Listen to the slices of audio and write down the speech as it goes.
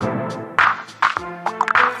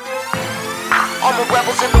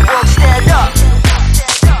rebels in the world, stand up.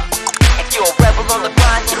 If you're a rebel on the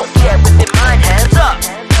grind, you don't care with their mind, hands up.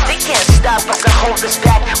 They can't stop us or hold us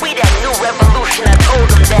back. We that new revolution, I told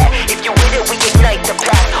them that. If you're with it, we ignite the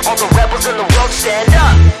path. All the rebels in the world, stand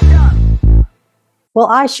up. Well,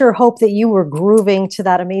 I sure hope that you were grooving to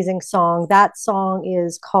that amazing song. That song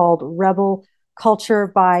is called Rebel Culture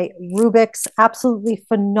by Rubik's. Absolutely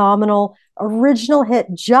phenomenal original hit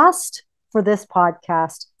just for this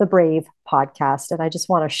podcast, the Brave Podcast. And I just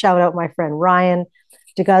want to shout out my friend Ryan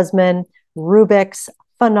de Guzman. Rubik's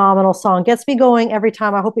phenomenal song. Gets me going every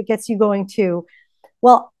time. I hope it gets you going too.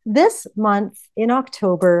 Well, this month in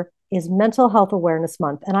October is Mental Health Awareness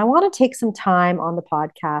Month. And I want to take some time on the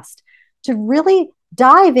podcast to really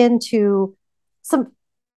dive into some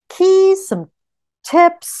keys, some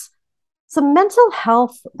tips, some mental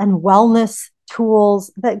health and wellness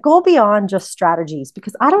tools that go beyond just strategies.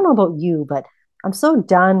 Because I don't know about you, but I'm so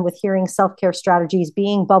done with hearing self-care strategies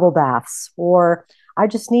being bubble baths, or I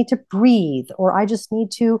just need to breathe, or I just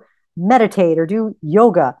need to meditate or do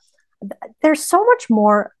yoga. There's so much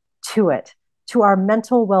more to it, to our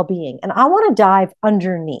mental well-being. And I want to dive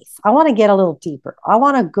underneath. I want to get a little deeper. I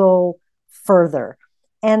want to go further.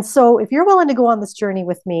 And so if you're willing to go on this journey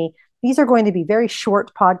with me, these are going to be very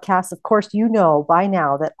short podcasts. Of course, you know by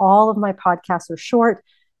now that all of my podcasts are short,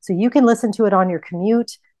 so you can listen to it on your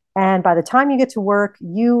commute. And by the time you get to work,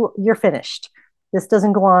 you're finished. This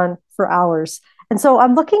doesn't go on for hours. And so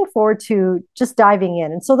I'm looking forward to just diving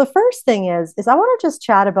in. And so the first thing is I want to just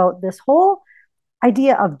chat about this whole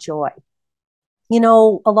idea of joy. You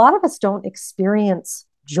know, a lot of us don't experience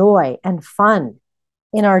joy and fun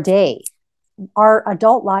in our day. Our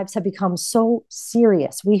adult lives have become so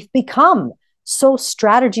serious. We've become so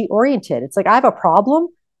strategy oriented. It's like, I have a problem.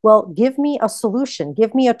 Well, give me a solution,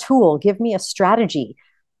 give me a tool, give me a strategy.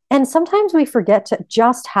 And sometimes we forget to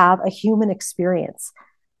just have a human experience.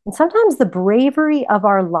 And sometimes the bravery of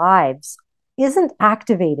our lives isn't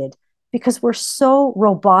activated because we're so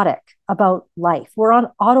robotic about life. We're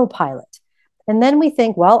on autopilot. And then we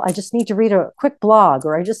think, well, I just need to read a quick blog,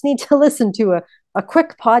 or I just need to listen to a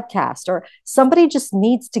quick podcast, or somebody just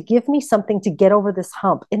needs to give me something to get over this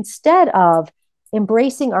hump, instead of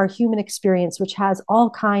embracing our human experience, which has all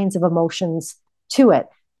kinds of emotions to it.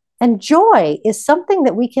 And joy is something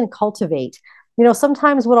that we can cultivate. You know,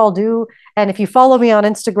 sometimes what I'll do, and if you follow me on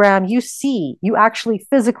Instagram, you actually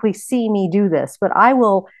physically see me do this, but I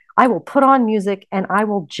will put on music and I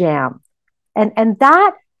will jam. And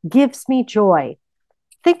that gives me joy.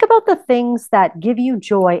 Think about the things that give you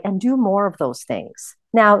joy and do more of those things.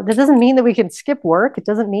 Now, that doesn't mean that we can skip work. It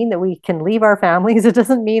doesn't mean that we can leave our families. It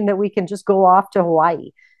doesn't mean that we can just go off to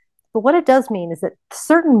Hawaii. But what it does mean is that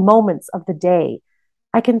certain moments of the day,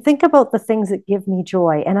 I can think about the things that give me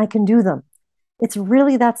joy and I can do them. It's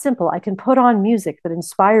really that simple. I can put on music that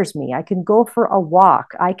inspires me. I can go for a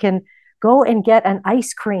walk. I can go and get an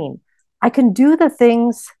ice cream. I can do the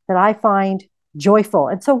things that I find joyful.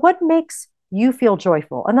 And so what makes you feel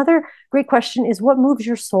joyful? Another great question is, what moves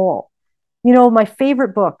your soul? You know, my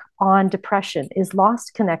favorite book on depression is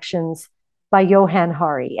Lost Connections by Johann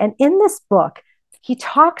Hari. And in this book, he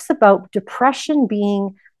talks about depression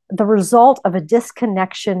being the result of a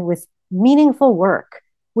disconnection with meaningful work,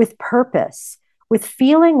 with purpose, with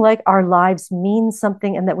feeling like our lives mean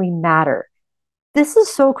something and that we matter. This is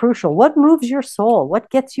so crucial. What moves your soul? What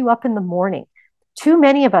gets you up in the morning? Too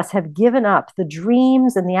many of us have given up the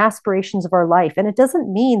dreams and the aspirations of our life. And it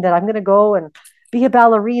doesn't mean that I'm going to go and be a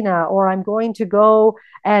ballerina, or I'm going to go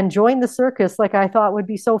and join the circus like I thought would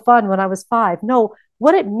be so fun when I was 5. No,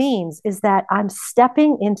 what it means is that I'm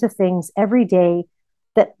stepping into things every day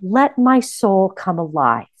that let my soul come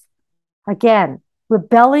alive. Again,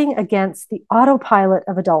 rebelling against the autopilot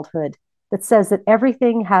of adulthood that says that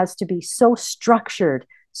everything has to be so structured,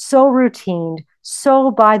 so routine,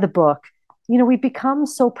 so by the book. You know, we've become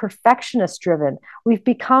so perfectionist driven. We've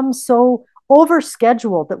become so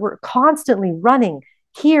overscheduled that we're constantly running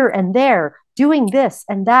here and there, doing this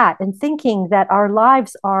and that, and thinking that our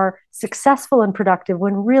lives are successful and productive,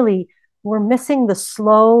 when really we're missing the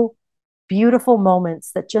slow, beautiful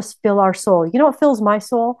moments that just fill our soul. You know what fills my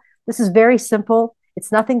soul? This is very simple.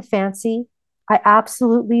 It's nothing fancy. I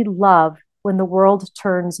absolutely love when the world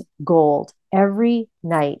turns gold every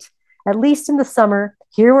night, at least in the summer,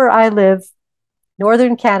 here where I live,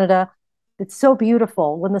 Northern Canada. It's so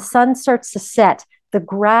beautiful. When the sun starts to set, the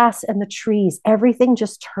grass and the trees, everything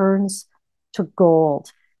just turns to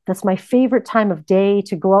gold. That's my favorite time of day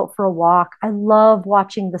to go out for a walk. I love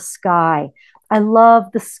watching the sky. I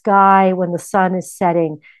love the sky when the sun is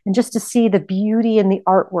setting, and just to see the beauty and the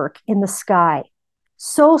artwork in the sky.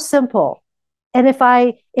 So simple, And if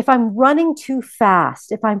I'm running too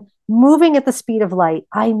fast, if I'm moving at the speed of light,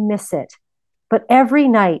 I miss it. But every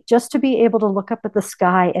night, just to be able to look up at the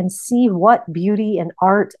sky and see what beauty and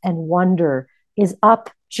art and wonder is up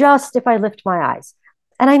just if I lift my eyes.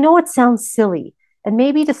 And I know it sounds silly, and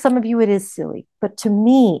maybe to some of you it is silly, but to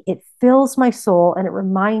me, it fills my soul and it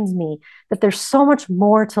reminds me that there's so much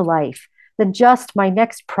more to life than just my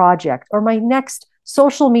next project or my next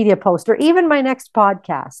social media post or even my next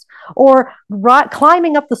podcast or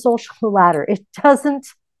climbing up the social ladder. It doesn't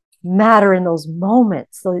matter in those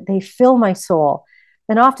moments. So they fill my soul.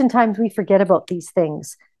 And oftentimes we forget about these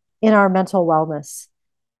things in our mental wellness.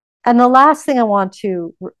 And the last thing I want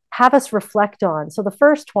to have us reflect on. So the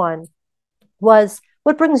first one was,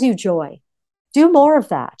 what brings you joy? Do more of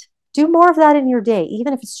that. Do more of that in your day,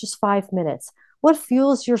 even if it's just 5 minutes. What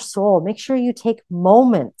fuels your soul? Make sure you take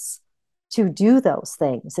moments to do those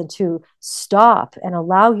things and to stop and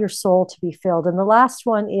allow your soul to be filled. And the last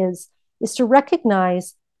one is to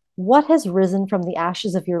recognize what has risen from the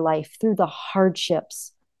ashes of your life through the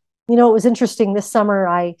hardships. You know, it was interesting this summer.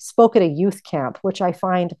 I spoke at a youth camp, which I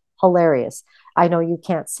find hilarious. I know you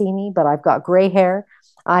can't see me, but I've got gray hair.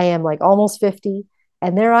 I am like almost 50.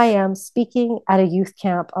 And there I am speaking at a youth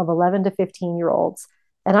camp of 11 to 15-year-olds.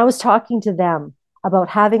 And I was talking to them about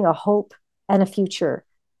having a hope and a future.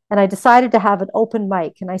 And I decided to have an open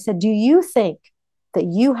mic. And I said, do you think that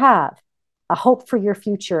you have a hope for your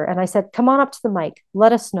future? And I said, come on up to the mic,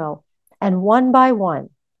 let us know. And one by one,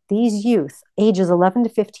 these youth, ages 11 to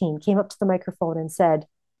 15, came up to the microphone and said,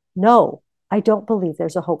 no, I don't believe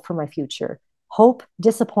there's a hope for my future. Hope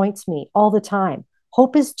disappoints me all the time.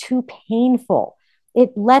 Hope is too painful.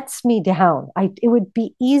 It lets me down. It would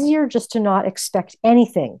be easier just to not expect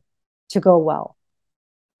anything to go well.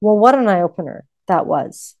 Well, what an eye-opener that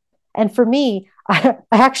was. And for me, I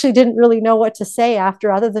actually didn't really know what to say after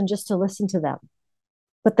other than just to listen to them.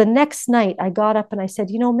 But the next night I got up and I said,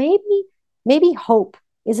 maybe hope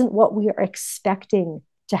isn't what we are expecting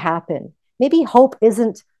to happen. Maybe hope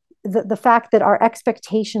isn't the fact that our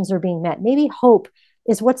expectations are being met. Maybe hope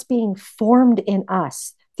is what's being formed in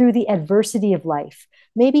us through the adversity of life.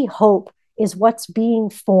 Maybe hope is what's being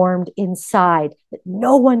formed inside that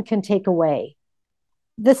no one can take away.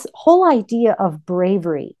 This whole idea of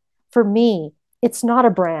bravery, for me, it's not a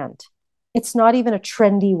brand. It's not even a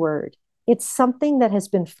trendy word. It's something that has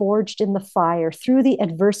been forged in the fire through the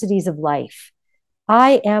adversities of life.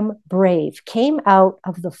 I am brave, came out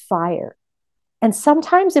of the fire. And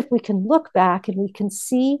sometimes if we can look back and we can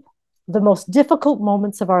see the most difficult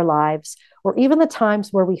moments of our lives, or even the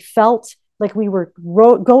times where we felt like we were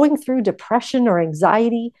going through depression or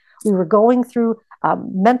anxiety, we were going through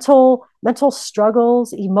mental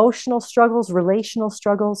struggles, emotional struggles, relational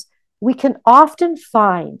struggles, we can often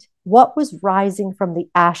find what was rising from the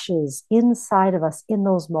ashes inside of us in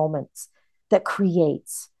those moments that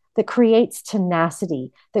creates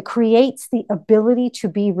tenacity, that creates the ability to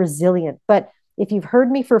be resilient. But if you've heard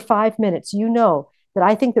me for 5 minutes, you know that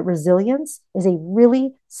I think that resilience is a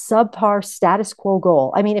really subpar status quo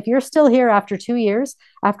goal. I mean, if you're still here after 2 years,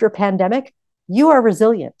 after a pandemic, you are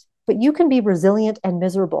resilient, but you can be resilient and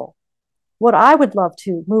miserable. What I would love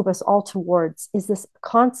to move us all towards is this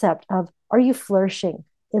concept of, are you flourishing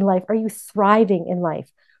in life? Are you thriving in life?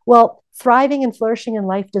 Well, thriving and flourishing in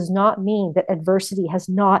life does not mean that adversity has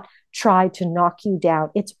not tried to knock you down.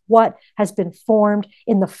 It's what has been formed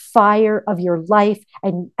in the fire of your life.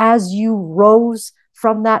 And as you rose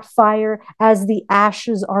from that fire, as the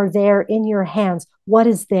ashes are there in your hands, what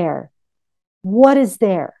is there? What is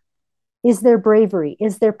there? Is there bravery?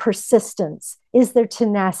 Is there persistence? Is there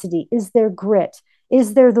tenacity? Is there grit?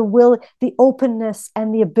 Is there the will, the openness,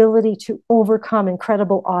 and the ability to overcome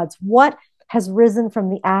incredible odds? What has risen from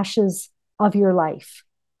the ashes of your life?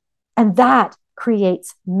 And that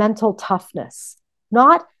creates mental toughness,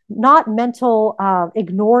 not mental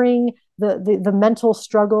ignoring the mental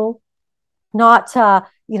struggle, not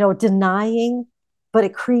denying, but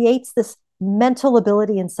it creates this mental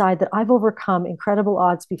ability inside that I've overcome incredible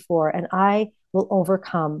odds before and I will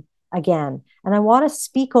overcome again. And I want to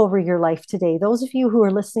speak over your life today. Those of you who are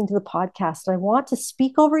listening to the podcast, I want to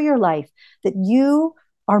speak over your life that you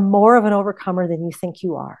are more of an overcomer than you think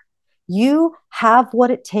you are. You have what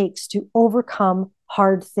it takes to overcome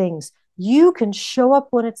hard things. You can show up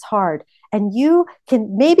when it's hard and you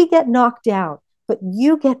can maybe get knocked down, but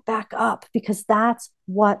you get back up because that's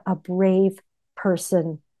what a brave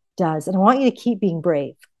person does. And I want you to keep being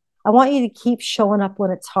brave. I want you to keep showing up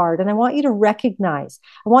when it's hard. And I want you to recognize,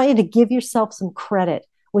 I want you to give yourself some credit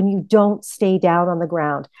when you don't stay down on the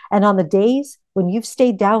ground. And on the days when you've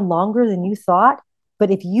stayed down longer than you thought,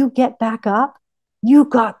 but if you get back up, You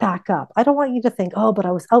got back up. I don't want you to think, oh, but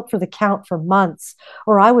I was out for the count for months,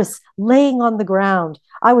 or I was laying on the ground.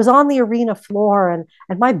 I was on the arena floor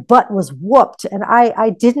and my butt was whooped and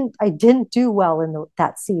I didn't do well in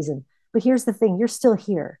that season. But here's the thing, you're still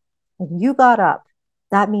here and you got up.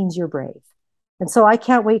 That means you're brave. And so I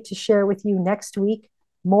can't wait to share with you next week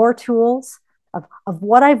more tools of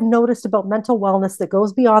what I've noticed about mental wellness that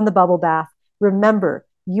goes beyond the bubble bath. Remember,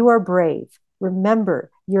 you are brave.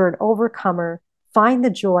 Remember, you're an overcomer. Find the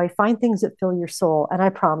joy, find things that fill your soul. And I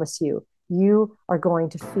promise you, you are going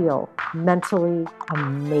to feel mentally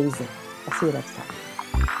amazing. I'll see you next time.